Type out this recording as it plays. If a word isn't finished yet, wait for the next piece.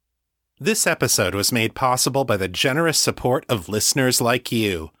This episode was made possible by the generous support of listeners like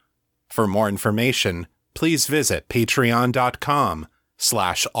you. For more information, please visit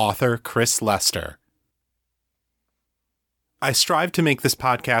patreon.com/author Chris Lester. I strive to make this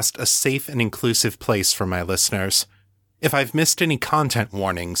podcast a safe and inclusive place for my listeners. If I've missed any content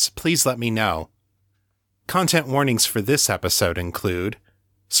warnings, please let me know. Content warnings for this episode include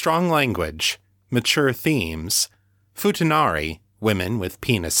strong language, mature themes, futanari, women with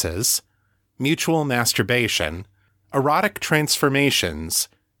penises, mutual masturbation, erotic transformations,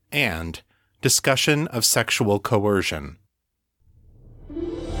 and discussion of sexual coercion.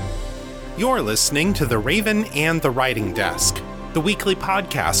 You're listening to The Raven and the Writing Desk, the weekly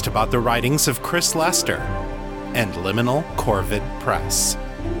podcast about the writings of Chris Lester and Liminal Corvid Press.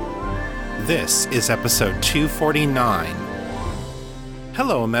 This is episode 249.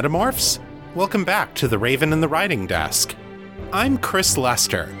 Hello, Metamorphs. Welcome back to The Raven and the Writing Desk. I'm Chris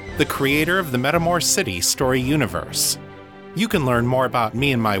Lester, the creator of the Metamor City story universe. You can learn more about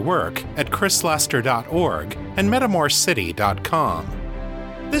me and my work at chrislester.org and metamorcity.com.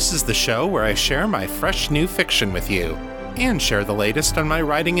 This is the show where I share my fresh new fiction with you and share the latest on my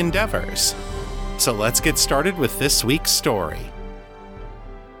writing endeavors. So let's get started with this week's story.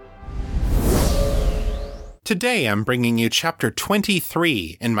 Today I'm bringing you chapter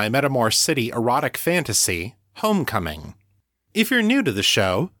 23 in my Metamor City erotic fantasy, Homecoming. If you're new to the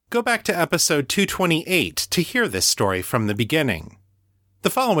show, go back to episode 228 to hear this story from the beginning. The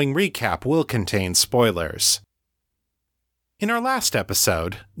following recap will contain spoilers. In our last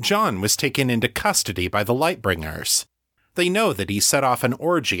episode, John was taken into custody by the Lightbringers. They know that he set off an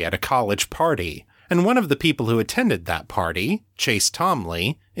orgy at a college party, and one of the people who attended that party, Chase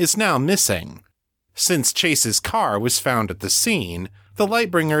Tomley, is now missing. Since Chase's car was found at the scene, the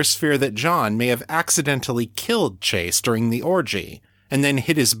Lightbringers fear that John may have accidentally killed Chase during the orgy, and then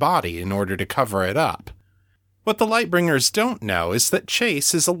hid his body in order to cover it up. What the Lightbringers don't know is that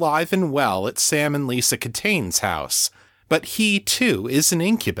Chase is alive and well at Sam and Lisa Catane's house, but he, too, is an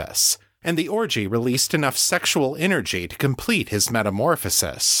incubus, and the orgy released enough sexual energy to complete his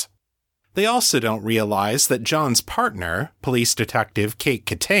metamorphosis. They also don't realize that John's partner, police detective Kate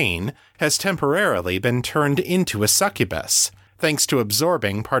Catane, has temporarily been turned into a succubus, thanks to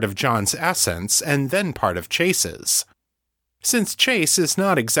absorbing part of John's essence and then part of Chase's. Since Chase is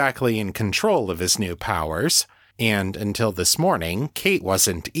not exactly in control of his new powers, and until this morning, Kate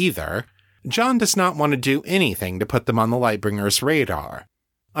wasn't either, John does not want to do anything to put them on the Lightbringers' radar.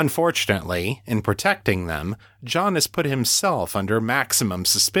 Unfortunately, in protecting them, John has put himself under maximum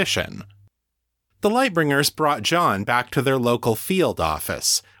suspicion. The Lightbringers brought John back to their local field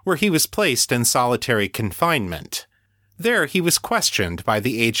office, where he was placed in solitary confinement. There he was questioned by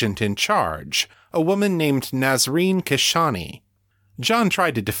the agent in charge, a woman named Nazreen Kashani. John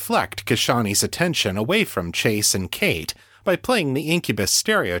tried to deflect Kashani's attention away from Chase and Kate by playing the incubus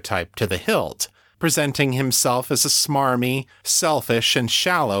stereotype to the hilt, presenting himself as a smarmy, selfish, and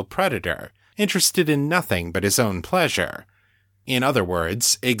shallow predator, interested in nothing but his own pleasure. In other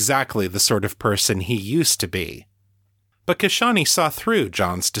words, exactly the sort of person he used to be. But Kashani saw through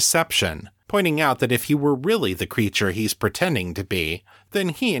John's deception, pointing out that if he were really the creature he's pretending to be, then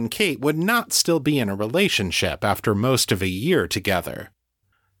he and Kate would not still be in a relationship after most of a year together.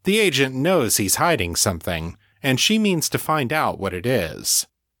 The agent knows he's hiding something, and she means to find out what it is.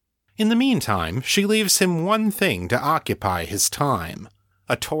 In the meantime, she leaves him one thing to occupy his time: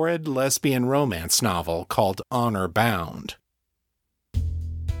 a torrid lesbian romance novel called Honor Bound.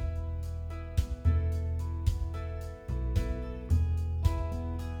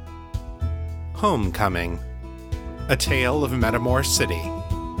 Homecoming, a tale of Metamor City.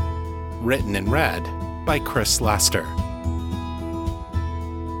 Written and read by Chris Lester.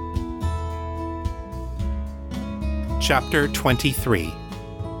 Chapter 23.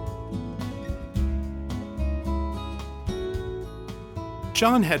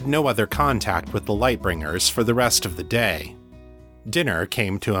 John had no other contact with the Lightbringers for the rest of the day. Dinner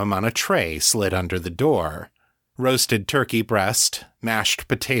came to him on a tray slid under the door. Roasted turkey breast, mashed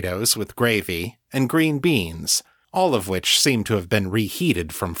potatoes with gravy, and green beans, all of which seemed to have been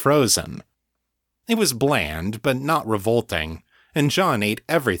reheated from frozen. It was bland, but not revolting, and John ate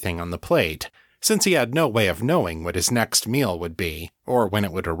everything on the plate, since he had no way of knowing what his next meal would be, or when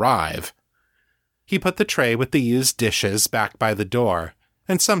it would arrive. He put the tray with the used dishes back by the door,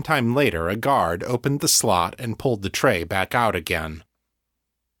 and sometime later a guard opened the slot and pulled the tray back out again.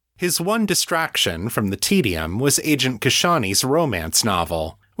 His one distraction from the tedium was Agent Kashani's romance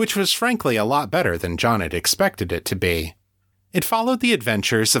novel, which was frankly a lot better than John had expected it to be. It followed the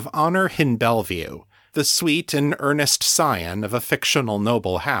adventures of Honor Hin Bellevue, the sweet and earnest scion of a fictional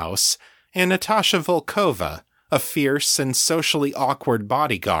noble house, and Natasha Volkova, a fierce and socially awkward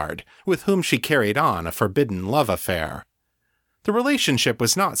bodyguard with whom she carried on a forbidden love affair. The relationship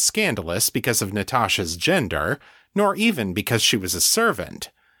was not scandalous because of Natasha's gender, nor even because she was a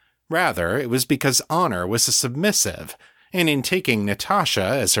servant. Rather, it was because Honor was a submissive, and in taking Natasha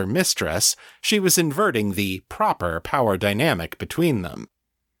as her mistress, she was inverting the proper power dynamic between them.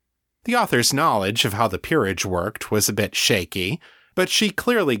 The author's knowledge of how the peerage worked was a bit shaky, but she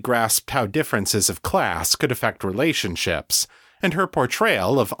clearly grasped how differences of class could affect relationships, and her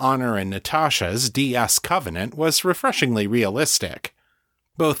portrayal of Honor and Natasha's DS covenant was refreshingly realistic.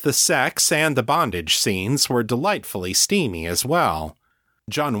 Both the sex and the bondage scenes were delightfully steamy as well.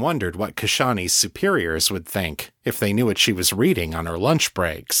 John wondered what Kashani's superiors would think if they knew what she was reading on her lunch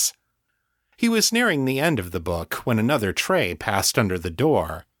breaks. He was nearing the end of the book when another tray passed under the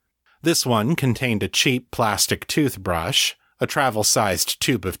door. This one contained a cheap plastic toothbrush, a travel-sized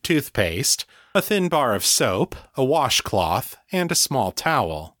tube of toothpaste, a thin bar of soap, a washcloth, and a small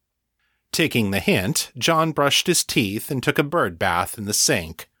towel. Taking the hint, John brushed his teeth and took a bird bath in the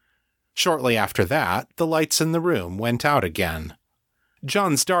sink. Shortly after that, the lights in the room went out again.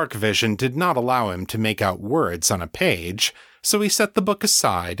 John's dark vision did not allow him to make out words on a page, so he set the book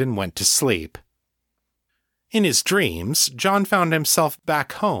aside and went to sleep. In his dreams, John found himself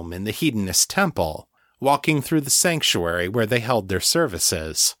back home in the hedonist temple, walking through the sanctuary where they held their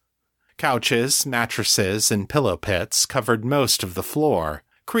services. Couches, mattresses, and pillow pits covered most of the floor,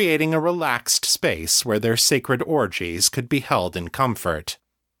 creating a relaxed space where their sacred orgies could be held in comfort.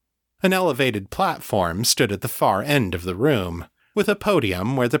 An elevated platform stood at the far end of the room, with a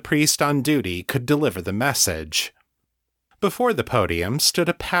podium where the priest on duty could deliver the message. Before the podium stood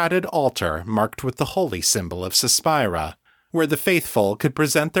a padded altar marked with the holy symbol of Suspira, where the faithful could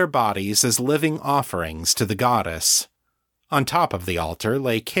present their bodies as living offerings to the goddess. On top of the altar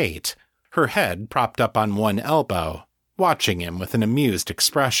lay Kate, her head propped up on one elbow, watching him with an amused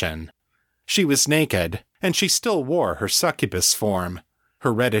expression. She was naked, and she still wore her succubus form,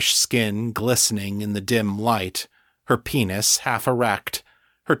 her reddish skin glistening in the dim light, her penis half erect,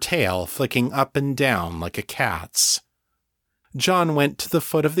 her tail flicking up and down like a cat's. John went to the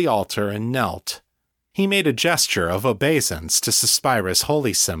foot of the altar and knelt. He made a gesture of obeisance to Suspira's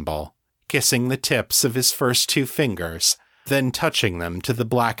holy symbol, kissing the tips of his first two fingers, then touching them to the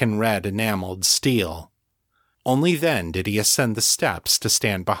black and red enameled steel. Only then did he ascend the steps to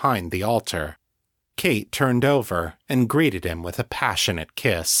stand behind the altar. Kate turned over and greeted him with a passionate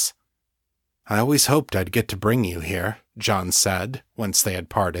kiss. "I always hoped I'd get to bring you here," John said, once they had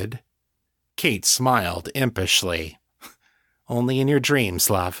parted. Kate smiled impishly. "Only in your dreams,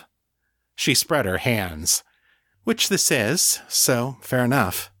 love." She spread her hands. "Which this is, so fair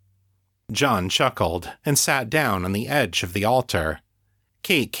enough." John chuckled and sat down on the edge of the altar.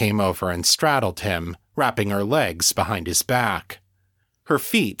 Kate came over and straddled him, wrapping her legs behind his back. Her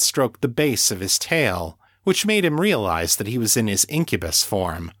feet stroked the base of his tail, which made him realize that he was in his incubus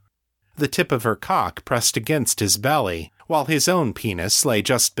form. The tip of her cock pressed against his belly, while his own penis lay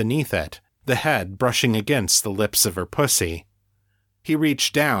just beneath it, the head brushing against the lips of her pussy. He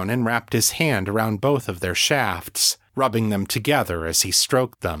reached down and wrapped his hand around both of their shafts, rubbing them together as he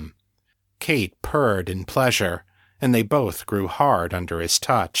stroked them. Kate purred in pleasure, and they both grew hard under his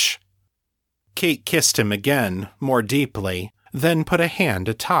touch. Kate kissed him again, more deeply, then put a hand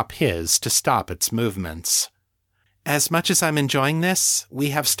atop his to stop its movements. "As much as I'm enjoying this, we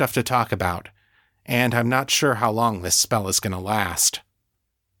have stuff to talk about, and I'm not sure how long this spell is going to last."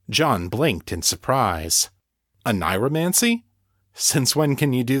 John blinked in surprise. "A niromancy? Since when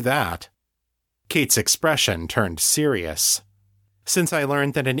can you do that?" Kate's expression turned serious. "Since I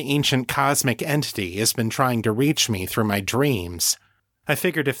learned that an ancient cosmic entity has been trying to reach me through my dreams. I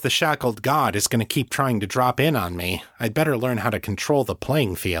figured if the shackled god is going to keep trying to drop in on me, I'd better learn how to control the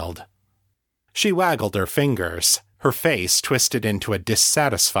playing field." She waggled her fingers, her face twisted into a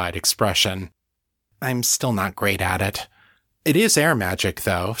dissatisfied expression. "I'm still not great at it. It is air magic,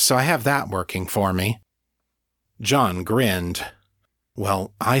 though, so I have that working for me." John grinned.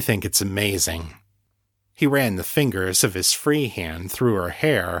 "Well, I think it's amazing." He ran the fingers of his free hand through her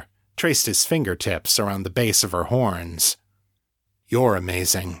hair, traced his fingertips around the base of her horns. "You're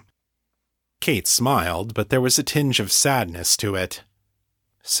amazing." Kate smiled, but there was a tinge of sadness to it.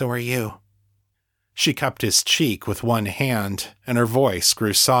 "So are you." She cupped his cheek with one hand, and her voice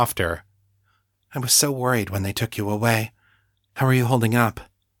grew softer. "I was so worried when they took you away. How are you holding up?"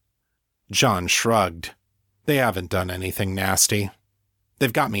 John shrugged. "They haven't done anything nasty.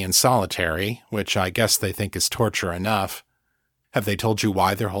 They've got me in solitary, which I guess they think is torture enough. Have they told you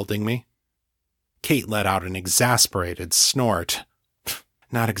why they're holding me?" Kate let out an exasperated snort.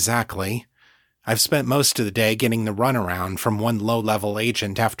 Not exactly. I've spent most of the day getting the runaround from one low-level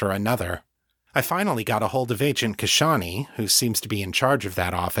agent after another. I finally got a hold of Agent Kashani, who seems to be in charge of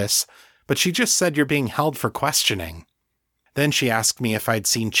that office, but she just said you're being held for questioning. Then she asked me if I'd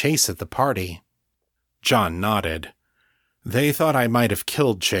seen Chase at the party. John nodded. They thought I might have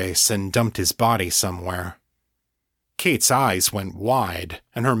killed Chase and dumped his body somewhere. Kate's eyes went wide,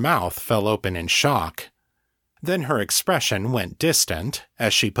 and her mouth fell open in shock. Then her expression went distant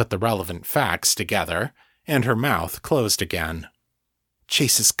as she put the relevant facts together, and her mouth closed again.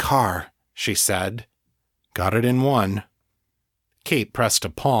 Chase's car, she said. Got it in one. Kate pressed a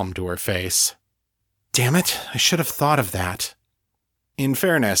palm to her face. Damn it, I should have thought of that. In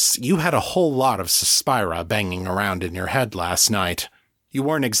fairness, you had a whole lot of Suspira banging around in your head last night. You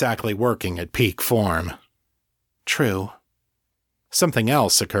weren't exactly working at peak form. True. Something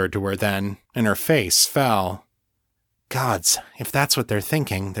else occurred to her then, and her face fell. Gods, if that's what they're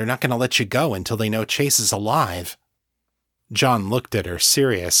thinking, they're not going to let you go until they know Chase is alive. John looked at her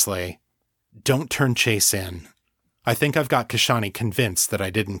seriously. Don't turn Chase in. I think I've got Kashani convinced that I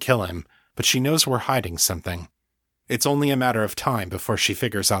didn't kill him, but she knows we're hiding something. It's only a matter of time before she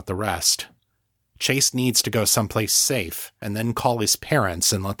figures out the rest. Chase needs to go someplace safe, and then call his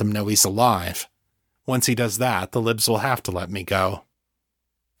parents and let them know he's alive. Once he does that, the libs will have to let me go.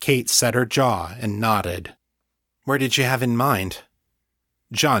 Kate set her jaw and nodded. Where did you have in mind?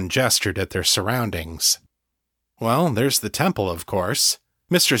 John gestured at their surroundings. Well, there's the temple, of course.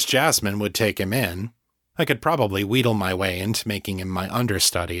 Mistress Jasmine would take him in. I could probably wheedle my way into making him my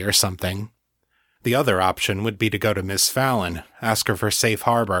understudy or something. The other option would be to go to Miss Fallon, ask her for safe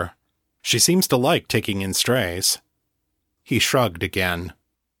harbor. She seems to like taking in strays. He shrugged again.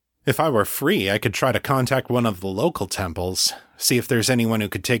 If I were free, I could try to contact one of the local temples, see if there's anyone who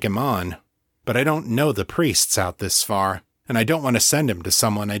could take him on. But I don't know the priests out this far, and I don't want to send him to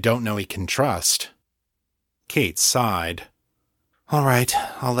someone I don't know he can trust. Kate sighed. All right,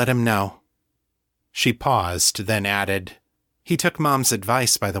 I'll let him know. She paused, then added, He took Mom's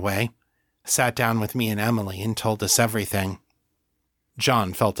advice, by the way. Sat down with me and Emily and told us everything.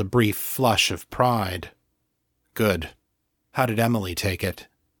 John felt a brief flush of pride. Good. How did Emily take it?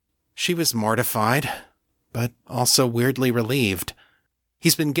 She was mortified, but also weirdly relieved.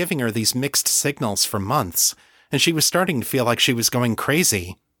 He's been giving her these mixed signals for months, and she was starting to feel like she was going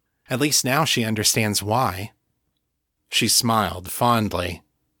crazy. At least now she understands why. She smiled fondly.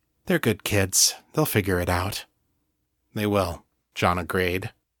 They're good kids. They'll figure it out. They will, John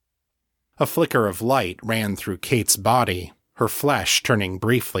agreed. A flicker of light ran through Kate's body, her flesh turning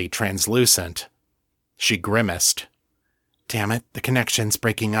briefly translucent. She grimaced. Damn it, the connection's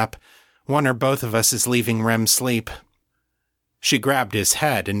breaking up. One or both of us is leaving REM sleep. She grabbed his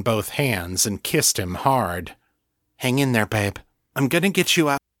head in both hands and kissed him hard. Hang in there, babe. I'm gonna get you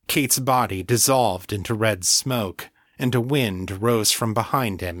out. Kate's body dissolved into red smoke, and a wind rose from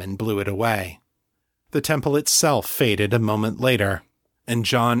behind him and blew it away. The temple itself faded a moment later, and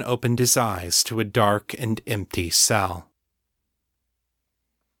John opened his eyes to a dark and empty cell.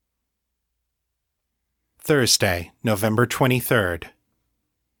 Thursday, November 23rd.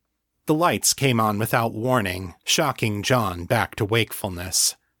 The lights came on without warning, shocking John back to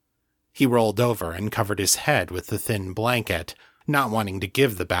wakefulness. He rolled over and covered his head with the thin blanket, not wanting to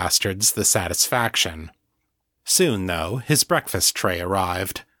give the bastards the satisfaction. Soon, though, his breakfast tray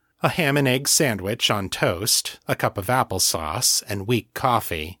arrived. A ham and egg sandwich on toast, a cup of applesauce, and weak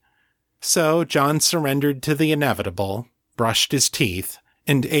coffee. So John surrendered to the inevitable, brushed his teeth,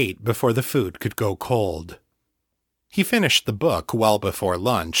 and ate before the food could go cold. He finished the book well before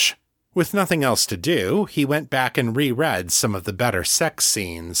lunch. With nothing else to do, he went back and reread some of the better sex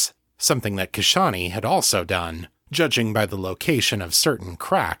scenes, something that Kashani had also done, judging by the location of certain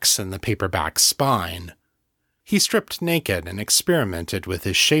cracks in the paperback's spine. He stripped naked and experimented with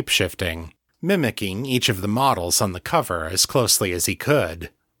his shape-shifting, mimicking each of the models on the cover as closely as he could.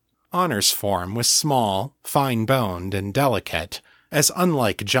 Honor's form was small, fine-boned, and delicate, as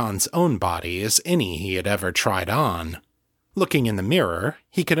unlike John's own body as any he had ever tried on. Looking in the mirror,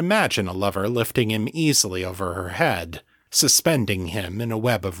 he could imagine a lover lifting him easily over her head, suspending him in a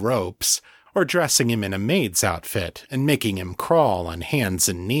web of ropes, or dressing him in a maid's outfit and making him crawl on hands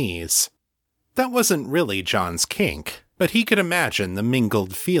and knees. That wasn't really John's kink, but he could imagine the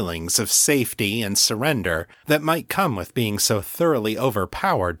mingled feelings of safety and surrender that might come with being so thoroughly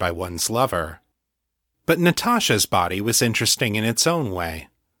overpowered by one's lover. But Natasha's body was interesting in its own way.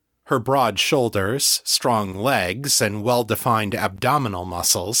 Her broad shoulders, strong legs, and well-defined abdominal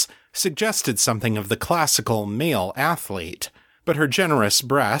muscles suggested something of the classical male athlete, but her generous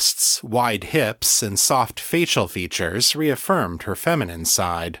breasts, wide hips, and soft facial features reaffirmed her feminine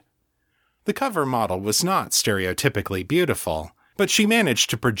side. The cover model was not stereotypically beautiful, but she managed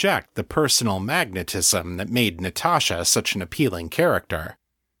to project the personal magnetism that made Natasha such an appealing character.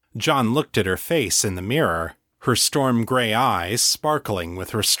 John looked at her face in the mirror, her storm gray eyes sparkling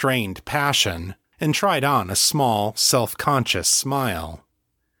with restrained passion, and tried on a small, self-conscious smile.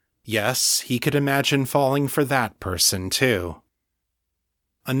 Yes, he could imagine falling for that person, too.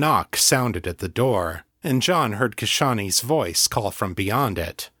 A knock sounded at the door, and John heard Kashani's voice call from beyond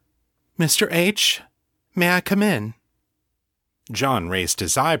it. "Mr. H., may I come in?" John raised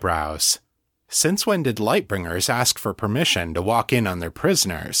his eyebrows. Since when did Lightbringers ask for permission to walk in on their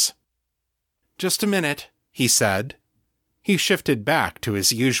prisoners? "Just a minute," he said. He shifted back to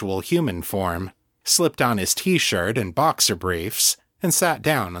his usual human form, slipped on his t-shirt and boxer briefs, and sat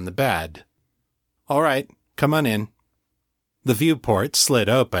down on the bed. "All right, come on in." The viewport slid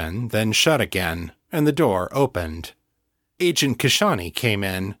open, then shut again, and the door opened. Agent Kashani came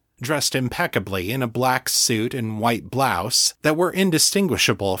in, dressed impeccably in a black suit and white blouse that were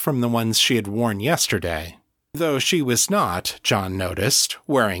indistinguishable from the ones she had worn yesterday, though she was not, John noticed,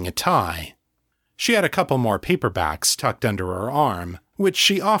 wearing a tie. She had a couple more paperbacks tucked under her arm, which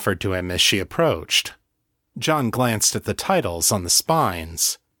she offered to him as she approached. John glanced at the titles on the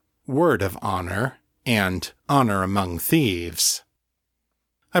spines: Word of Honor and Honor Among Thieves.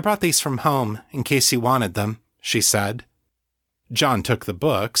 "I brought these from home, in case you wanted them," she said. John took the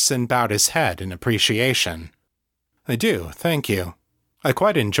books and bowed his head in appreciation. "I do, thank you. I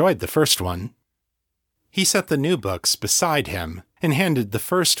quite enjoyed the first one." He set the new books beside him and handed the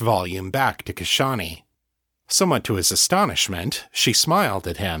first volume back to Kashani. Somewhat to his astonishment, she smiled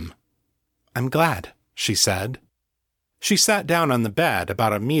at him. "I'm glad," she said. She sat down on the bed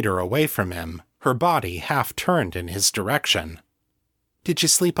about a meter away from him, her body half turned in his direction. "Did you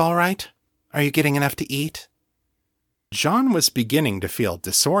sleep all right? Are you getting enough to eat?" John was beginning to feel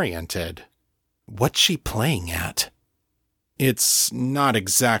disoriented. What's she playing at? "It's not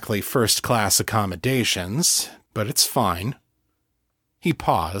exactly first-class accommodations, but it's fine." He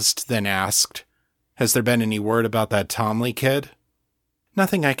paused, then asked, "Has there been any word about that Tomley kid?"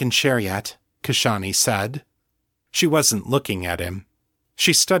 "Nothing I can share yet," Kashani said. She wasn't looking at him.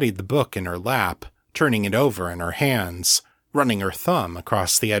 She studied the book in her lap, turning it over in her hands, running her thumb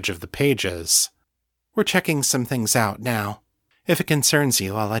across the edge of the pages. "We're checking some things out now. If it concerns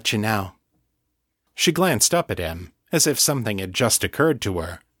you, I'll let you know." She glanced up at him, as if something had just occurred to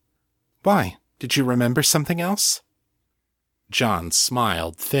her. "Why? Did you remember something else?" John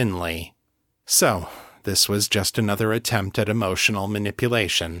smiled thinly. So, this was just another attempt at emotional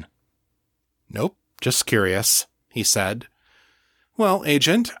manipulation. "Nope, just curious," he said. "Well,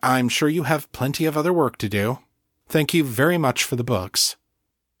 Agent, I'm sure you have plenty of other work to do. Thank you very much for the books."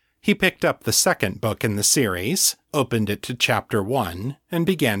 He picked up the second book in the series, opened it to Chapter 1, and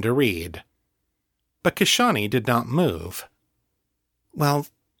began to read. But Kashani did not move. "Well,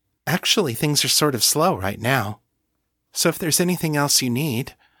 actually things are sort of slow right now. So if there's anything else you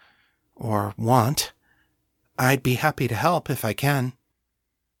need, or want, I'd be happy to help if I can."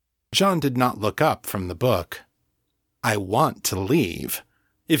 John did not look up from the book. "I want to leave.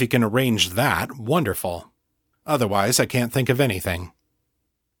 If you can arrange that, wonderful. Otherwise, I can't think of anything."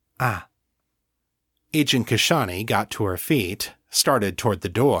 "Ah." Agent Kashani got to her feet, started toward the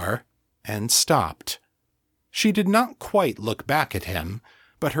door, and stopped. She did not quite look back at him,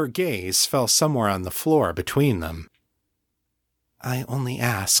 but her gaze fell somewhere on the floor between them. "I only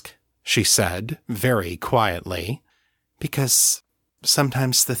ask," she said, very quietly, "because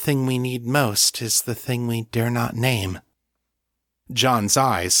sometimes the thing we need most is the thing we dare not name." John's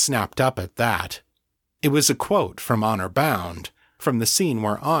eyes snapped up at that. It was a quote from Honor Bound, from the scene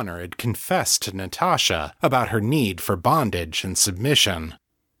where Honor had confessed to Natasha about her need for bondage and submission.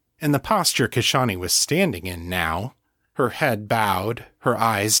 And the posture Kashani was standing in now, her head bowed, her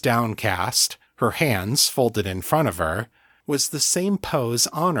eyes downcast, her hands folded in front of her, was the same pose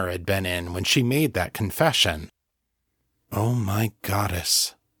Honor had been in when she made that confession. "Oh my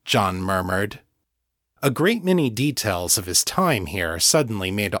goddess," John murmured. A great many details of his time here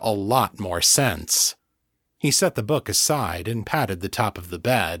suddenly made a lot more sense. He set the book aside and patted the top of the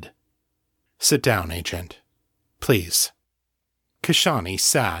bed. "Sit down, Agent. Please." Kashani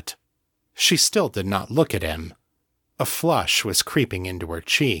sat. She still did not look at him. A flush was creeping into her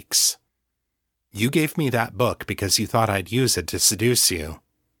cheeks. "You gave me that book because you thought I'd use it to seduce you."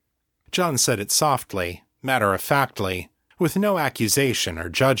 John said it softly, matter-of-factly, with no accusation or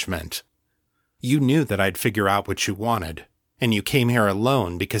judgment. "You knew that I'd figure out what you wanted, and you came here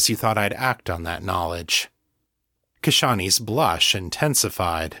alone because you thought I'd act on that knowledge." Kashani's blush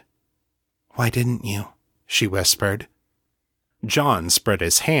intensified. "Why didn't you?" she whispered. John spread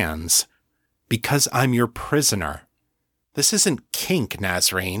his hands. "Because I'm your prisoner. This isn't kink,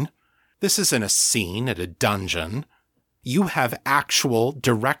 Nazreen. This isn't a scene at a dungeon. You have actual,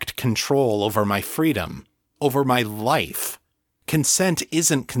 direct control over my freedom, over my life. Consent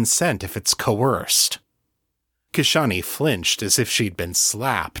isn't consent if it's coerced." Kashani flinched as if she'd been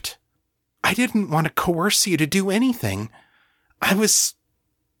slapped. "I didn't want to coerce you to do anything.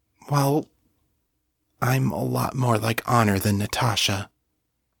 Well, I'm a lot more like Honor than Natasha."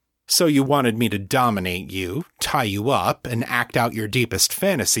 "So you wanted me to dominate you, tie you up, and act out your deepest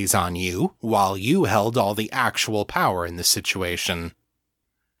fantasies on you, while you held all the actual power in the situation."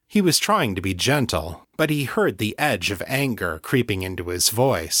 He was trying to be gentle, but he heard the edge of anger creeping into his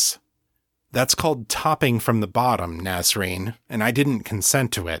voice. "That's called topping from the bottom, Nazreen, and I didn't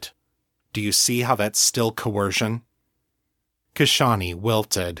consent to it. Do you see how that's still coercion?" Kashani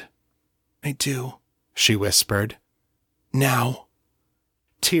wilted. "I do," she whispered. "Now."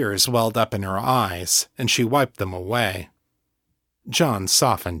 Tears welled up in her eyes, and she wiped them away. John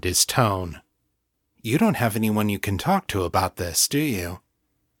softened his tone. "You don't have anyone you can talk to about this, do you?"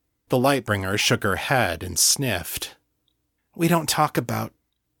 The Lightbringer shook her head and sniffed. "We don't talk about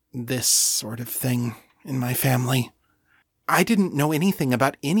this sort of thing in my family. I didn't know anything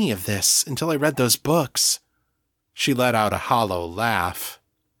about any of this until I read those books." She let out a hollow laugh.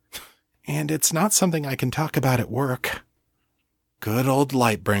 "And it's not something I can talk about at work." "Good old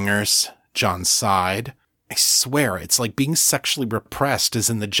Lightbringers," John sighed. "I swear it's like being sexually repressed is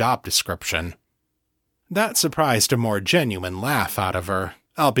in the job description." That surprised a more genuine laugh out of her,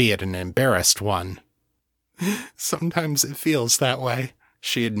 albeit an embarrassed one. "Sometimes it feels that way,"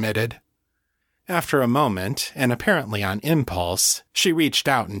 she admitted. After a moment, and apparently on impulse, she reached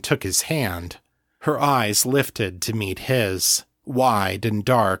out and took his hand. Her eyes lifted to meet his, wide and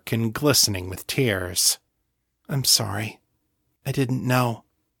dark and glistening with tears. "I'm sorry. I didn't know.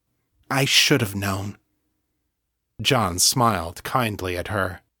 I should have known." John smiled kindly at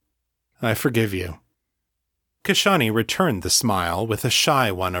her. "I forgive you." Kashani returned the smile with a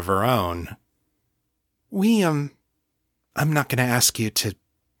shy one of her own. I'm not going to ask you to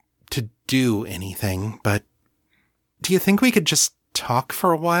do anything, but do you think we could just talk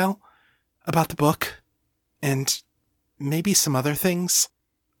for a while about the book and maybe some other things?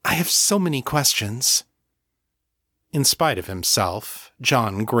 I have so many questions." In spite of himself,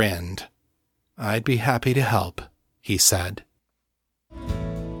 John grinned. "I'd be happy to help," he said.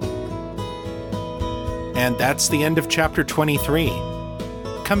 And that's the end of Chapter 23.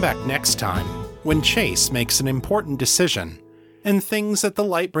 Come back next time, when Chase makes an important decision, and things at the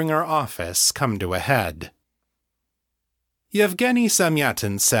Lightbringer office come to a head. Yevgeny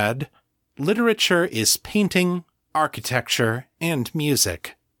Zamyatin said, "Literature is painting, architecture, and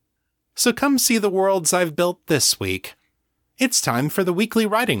music. So come see the worlds I've built this week. It's time for the weekly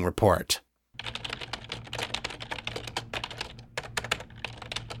writing report."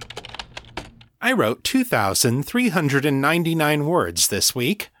 I wrote 2,399 words this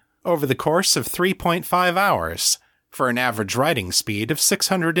week, over the course of 3.5 hours, for an average writing speed of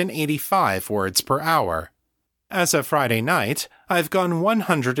 685 words per hour. As of Friday night, I've gone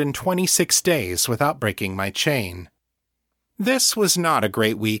 126 days without breaking my chain. This was not a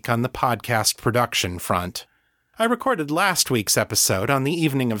great week on the podcast production front. I recorded last week's episode on the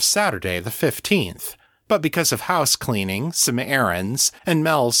evening of Saturday the 15th, but because of house cleaning, some errands, and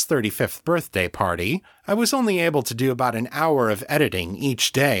Mel's 35th birthday party, I was only able to do about an hour of editing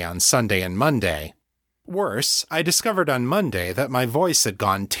each day on Sunday and Monday. Worse, I discovered on Monday that my voice had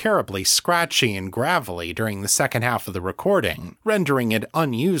gone terribly scratchy and gravelly during the second half of the recording, rendering it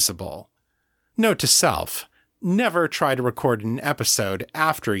unusable. Note to self, never try to record an episode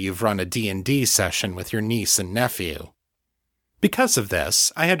after you've run a D&D session with your niece and nephew. Because of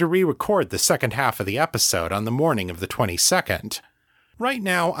this, I had to re-record the second half of the episode on the morning of the 22nd. Right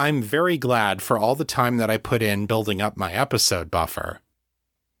now, I'm very glad for all the time that I put in building up my episode buffer.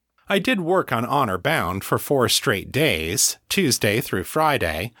 I did work on Honor Bound for 4 straight days, Tuesday through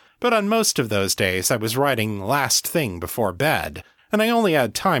Friday, but on most of those days I was writing last thing before bed, and I only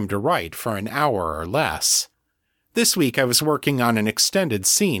had time to write for an hour or less. This week I was working on an extended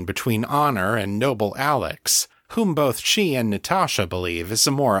scene between Honor and Noble Alex, whom both she and Natasha believe is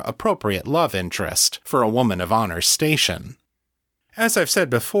a more appropriate love interest for a woman of Honor's station. As I've said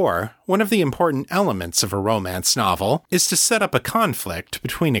before, one of the important elements of a romance novel is to set up a conflict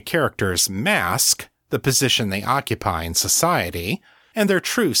between a character's mask, the position they occupy in society, and their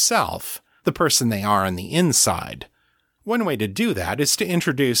true self, the person they are on the inside. One way to do that is to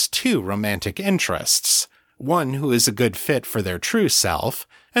introduce 2 romantic interests, one who is a good fit for their true self,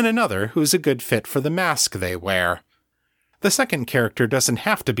 and another who is a good fit for the mask they wear. The second character doesn't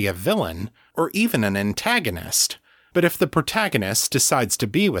have to be a villain, or even an antagonist, but if the protagonist decides to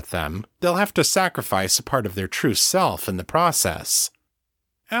be with them, they'll have to sacrifice a part of their true self in the process.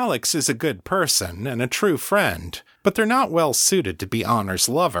 Alex is a good person and a true friend, but they're not well suited to be Honor's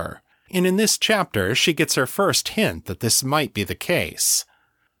lover, and in this chapter she gets her first hint that this might be the case.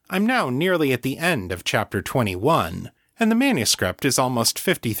 I'm now nearly at the end of chapter 21, and the manuscript is almost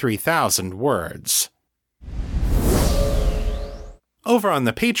 53,000 words. Over on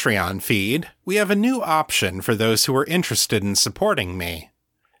the Patreon feed, we have a new option for those who are interested in supporting me.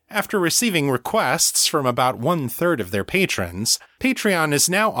 After receiving requests from about 1/3 of their patrons, Patreon is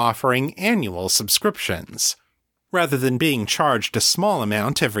now offering annual subscriptions. Rather than being charged a small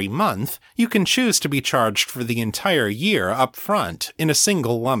amount every month, you can choose to be charged for the entire year up front in a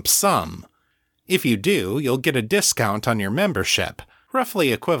single lump sum. If you do, you'll get a discount on your membership,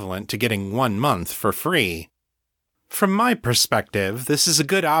 roughly equivalent to getting 1 month for free. From my perspective, this is a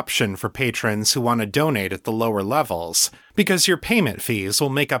good option for patrons who want to donate at the lower levels, because your payment fees will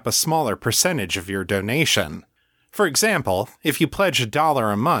make up a smaller percentage of your donation. For example, if you pledge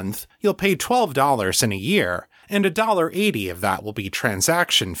 $1 a month, you'll pay $12 in a year, and $1.80 of that will be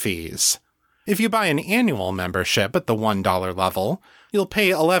transaction fees. If you buy an annual membership at the $1 level, you'll pay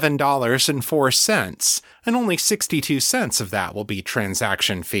 $11.04, and only 62 cents of that will be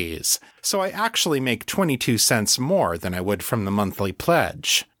transaction fees, so I actually make 22 cents more than I would from the monthly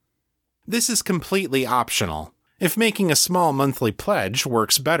pledge. This is completely optional. If making a small monthly pledge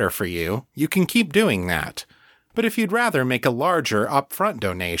works better for you, you can keep doing that. But if you'd rather make a larger upfront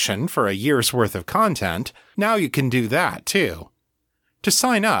donation for a year's worth of content, now you can do that too. To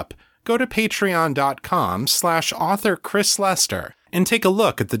sign up, go to patreon.com/author Chris Lester and take a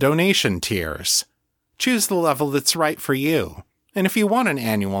look at the donation tiers. Choose the level that's right for you. And if you want an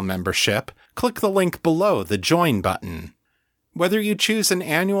annual membership, click the link below the Join button. Whether you choose an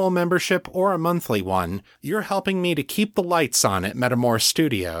annual membership or a monthly one, you're helping me to keep the lights on at Metamore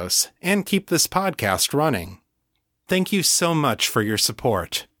Studios and keep this podcast running. Thank you so much for your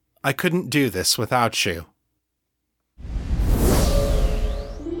support. I couldn't do this without you.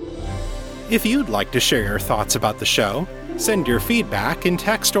 If you'd like to share your thoughts about the show, send your feedback in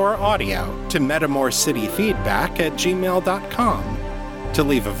text or audio to metamorcityfeedback@gmail.com. To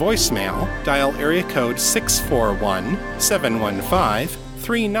leave a voicemail, dial area code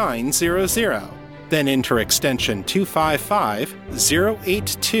 641-715-3900, then enter extension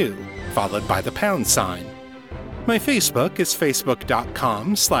 255082, followed by the #. My Facebook is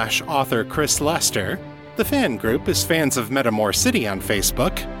facebook.com/author Chris Lester. The fan group is Fans of Metamore City on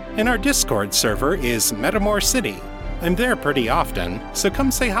Facebook, and our Discord server is Metamore City. I'm there pretty often, so come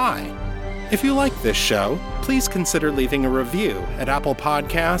say hi. If you like this show, please consider leaving a review at Apple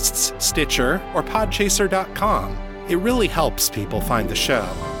Podcasts, Stitcher, or Podchaser.com. It really helps people find the show.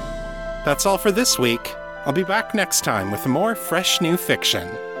 That's all for this week. I'll be back next time with more fresh new fiction.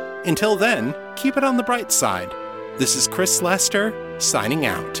 Until then, keep it on the bright side. This is Chris Lester, signing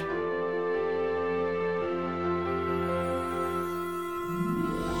out.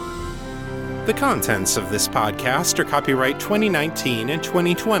 The contents of this podcast are copyright 2019 and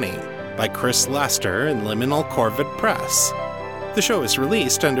 2020 by Chris Lester and Liminal Corvid Press. The show is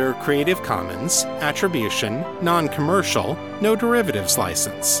released under a Creative Commons, Attribution, Non-Commercial, No Derivatives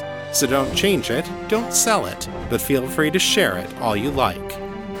license. So don't change it, don't sell it, but feel free to share it all you like.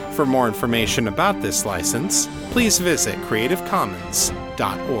 For more information about this license, please visit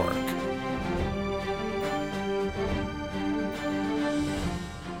creativecommons.org.